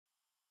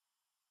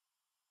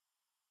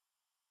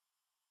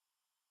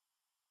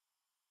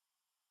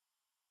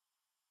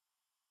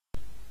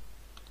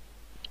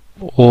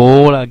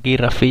Hola, aquí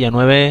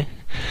Rafilla9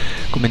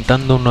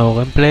 comentando un nuevo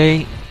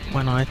gameplay.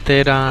 Bueno, este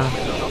era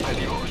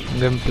un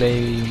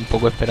gameplay un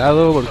poco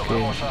esperado porque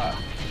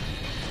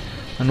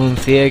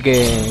anuncié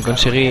que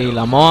conseguí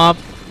la Moab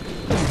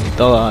y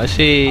todo. A ver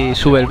si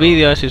sube el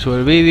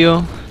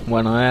vídeo,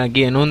 Bueno,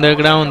 aquí en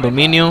Underground,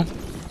 dominio.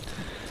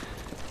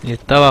 Y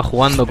estaba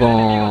jugando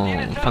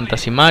con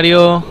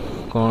fantasymario,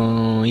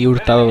 con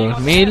Hurtado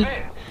 2000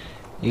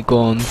 y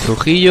con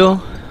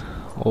Trujillo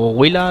o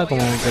Willa,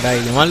 como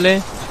queráis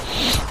llamarle.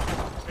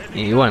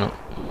 Y bueno,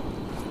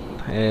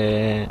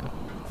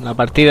 la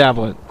partida,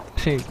 pues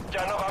sí,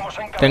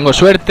 tengo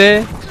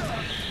suerte.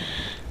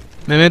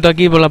 Me meto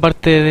aquí por la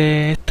parte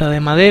de esta de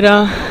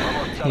madera.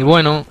 Y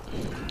bueno,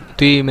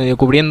 estoy medio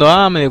cubriendo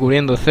A, medio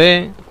cubriendo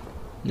C.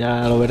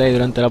 Ya lo veréis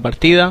durante la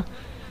partida.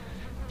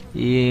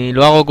 Y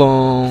lo hago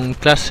con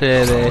clase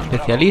de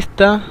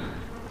especialista.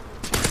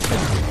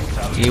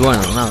 Y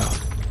bueno, nada,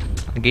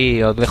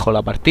 aquí os dejo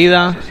la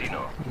partida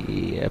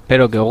y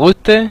espero que os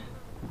guste.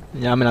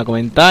 Ya me la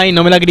comentáis,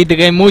 no me la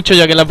critiquéis mucho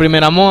ya que es la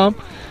primera Moab.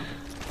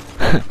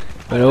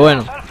 Pero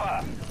bueno,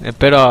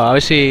 espero a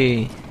ver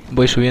si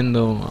voy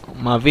subiendo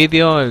más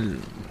vídeos.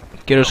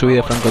 Quiero subir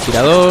de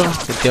francotirador,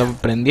 que estoy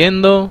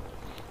aprendiendo.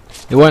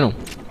 Y bueno,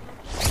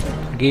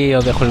 aquí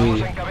os dejo el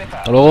vídeo.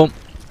 Hasta luego.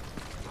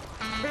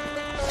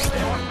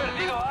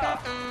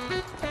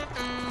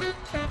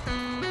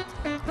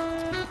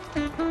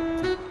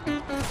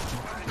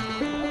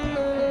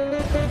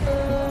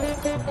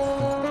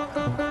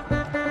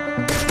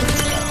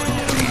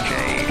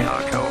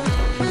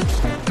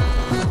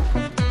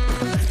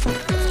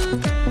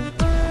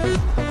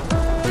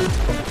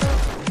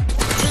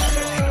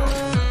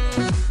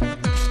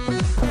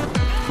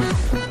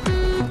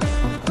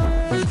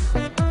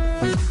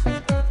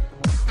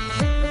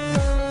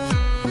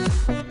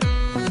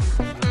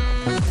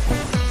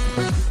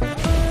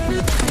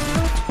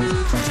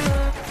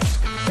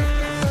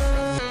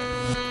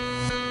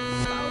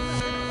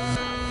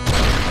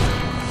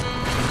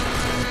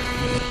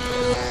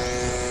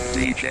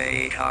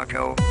 DJ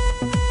Hago.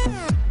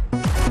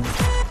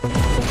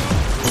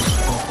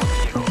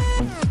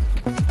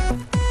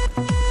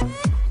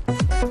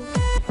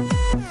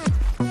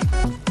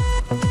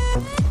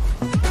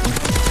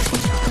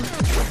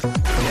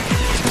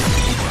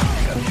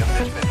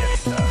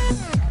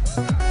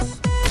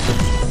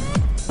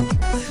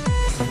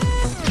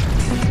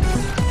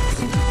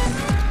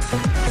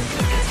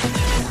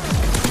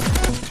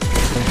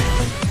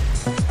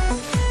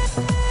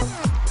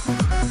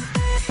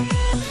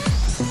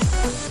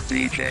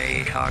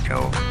 DJ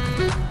Hago.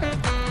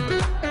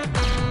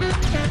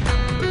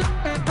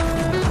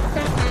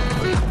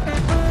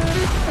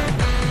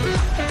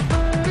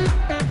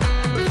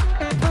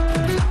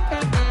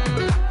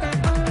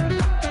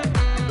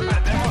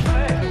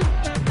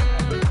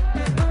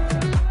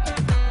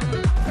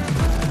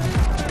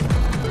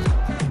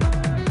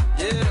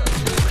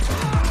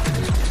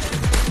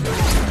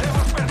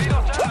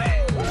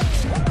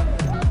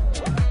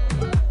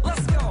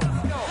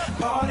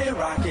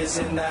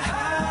 In the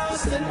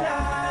house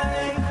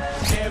tonight,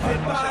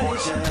 everybody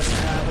just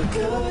have a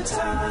good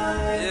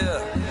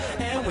time,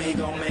 and we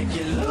gon' make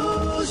you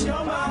lose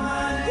your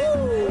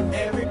mind.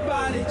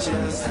 Everybody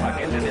just have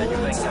a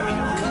good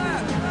time.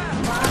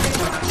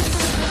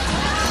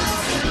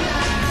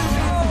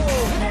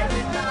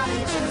 Everybody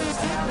just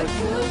have a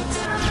good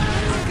time.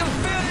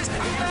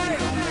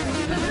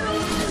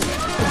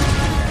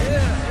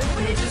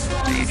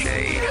 DJ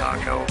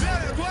Hago.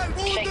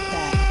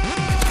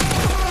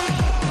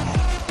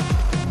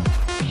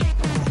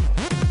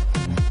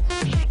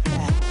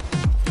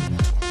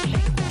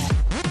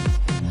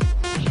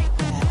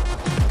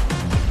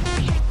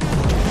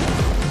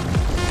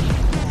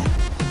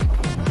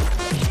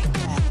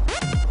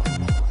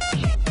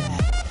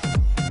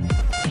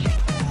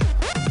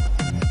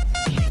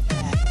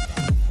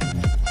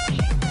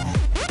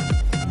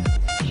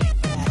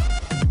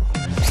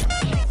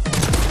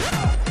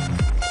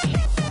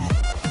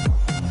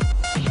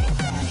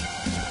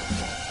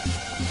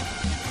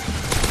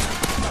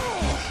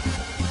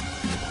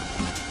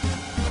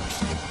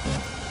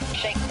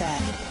 Shake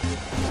that.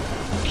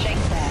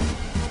 Shake that.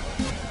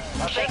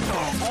 Shake that. Shake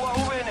that.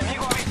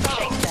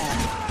 Shake that.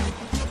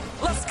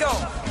 Let's go.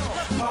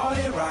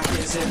 Party rock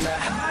is in the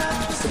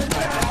house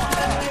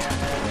tonight.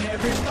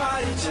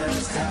 Everybody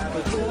just have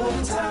a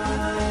good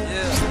time.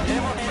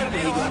 And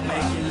we gon'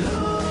 make you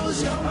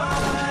lose your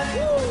mind.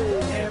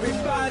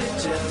 Everybody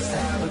just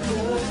have a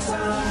good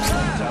time.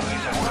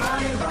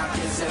 Party rock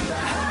is in the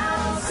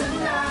house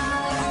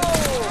tonight.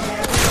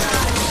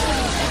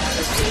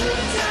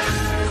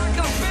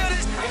 Everybody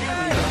just have a good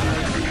time.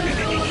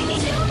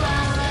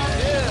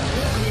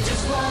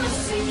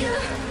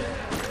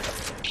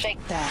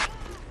 Shake that.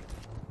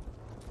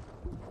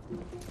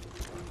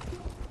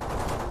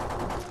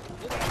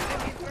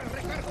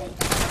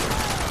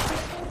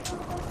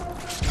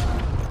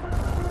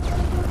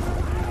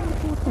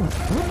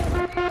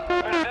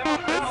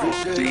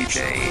 DJ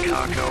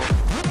Hago.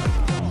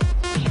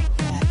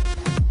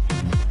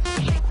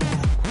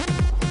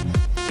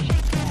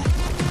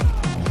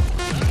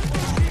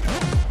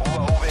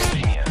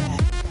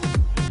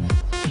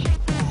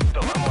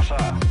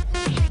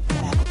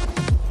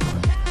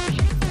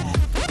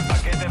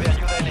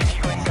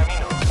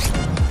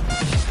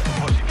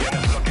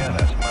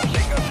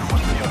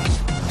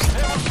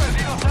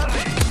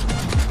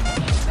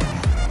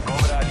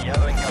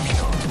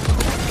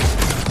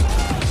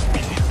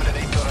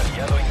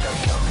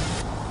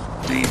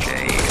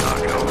 DJ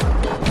Hago.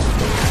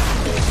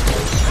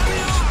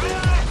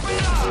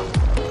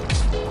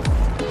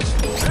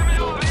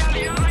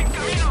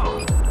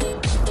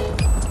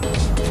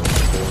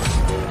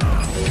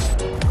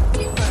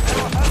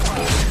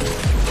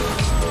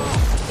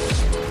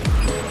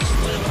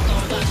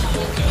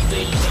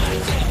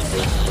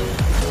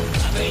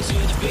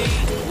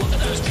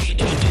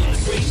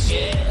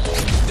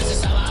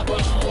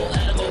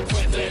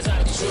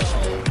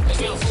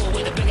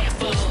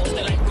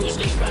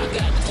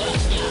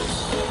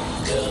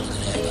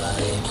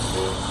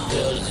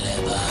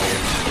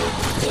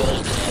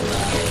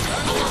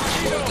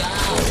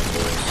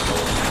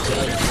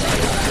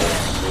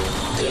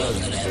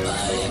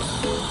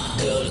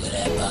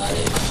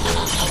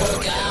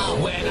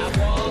 When I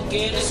walk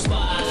in the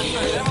spot,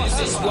 this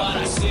is what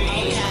I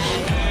see.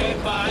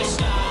 Everybody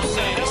stops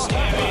and they're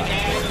staring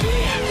at me.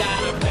 I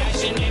got a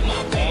passion in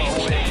my pants,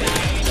 and I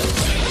ain't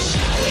afraid to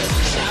shout it,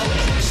 shout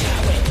it,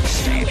 shout it, shout it.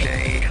 DJ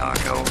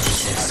Hago.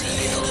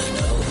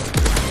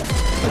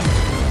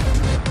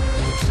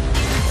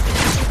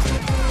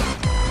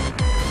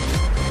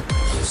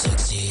 I'm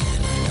sexy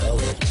and I know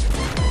it.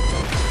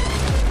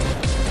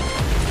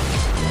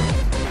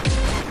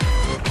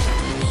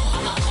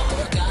 I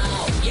work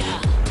out, yeah.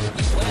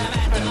 When I'm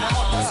at the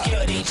mall,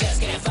 security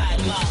just can't fight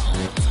them all.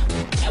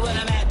 And when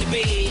I'm at the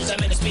beach,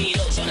 I'm in the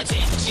speedo trying to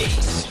take the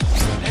cheese.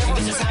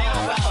 This is how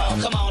I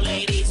roll. Come on,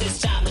 ladies, it's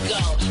time to go.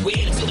 We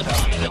headed to the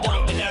bar and we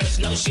don't be nervous.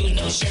 No shoes,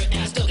 no shirt,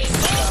 and I still get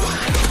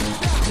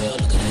girl,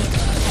 look at that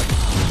body.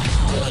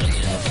 Girl, look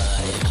at that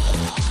body.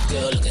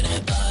 Girl, look at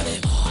that body.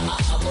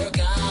 I work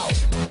out.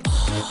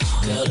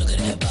 Girl, look at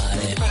that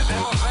body.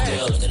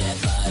 Girl, look at that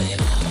body.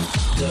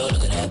 Girl,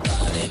 look at that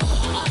body.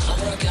 I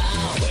work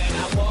out. When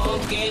I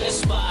walk in the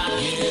spot,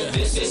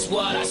 this is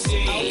what I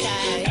see.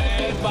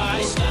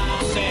 Everybody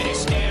stops and they're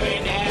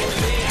staring at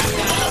me. I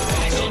got a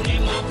passion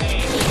in my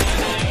pants,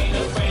 and I ain't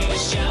afraid to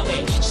shout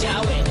it,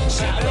 shout it,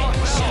 shout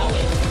it, shout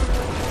it.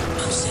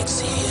 I'm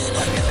sexy and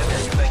I know it.